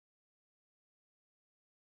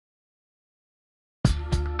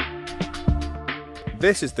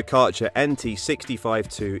This is the Kärcher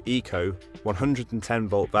NT652 Eco 110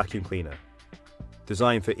 volt vacuum cleaner,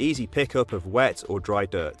 designed for easy pickup of wet or dry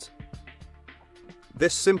dirt.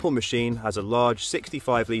 This simple machine has a large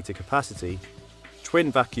 65 litre capacity,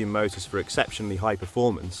 twin vacuum motors for exceptionally high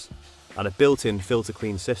performance, and a built-in filter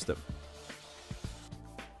clean system.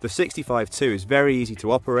 The 652 is very easy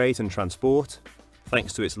to operate and transport,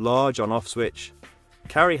 thanks to its large on-off switch,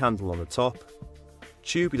 carry handle on the top,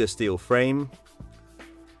 tubular steel frame,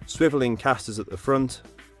 swivelling casters at the front,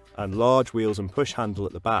 and large wheels and push handle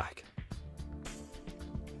at the back.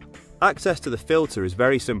 Access to the filter is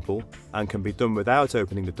very simple and can be done without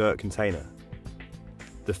opening the dirt container.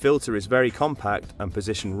 The filter is very compact and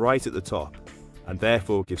positioned right at the top, and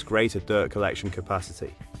therefore gives greater dirt collection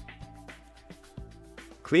capacity.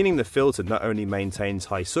 Cleaning the filter not only maintains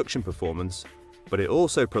high suction performance, but it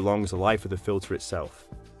also prolongs the life of the filter itself.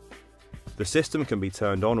 The system can be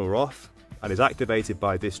turned on or off and is activated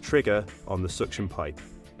by this trigger on the suction pipe.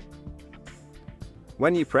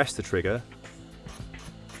 When you press the trigger,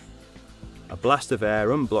 a blast of air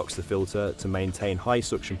unblocks the filter to maintain high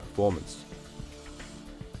suction performance.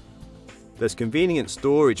 There's convenient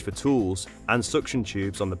storage for tools and suction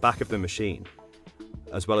tubes on the back of the machine,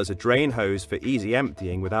 as well as a drain hose for easy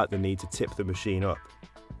emptying without the need to tip the machine up.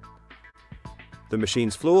 The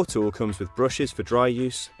machine's floor tool comes with brushes for dry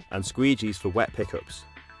use and squeegees for wet pickups.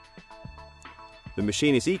 The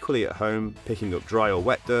machine is equally at home picking up dry or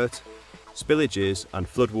wet dirt, spillages and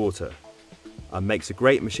flood water, and makes a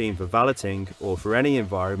great machine for valeting or for any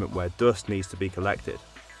environment where dust needs to be collected.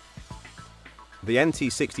 The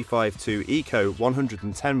NT652 Eco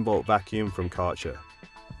 110 volt vacuum from Kärcher,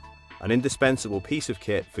 an indispensable piece of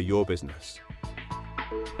kit for your business.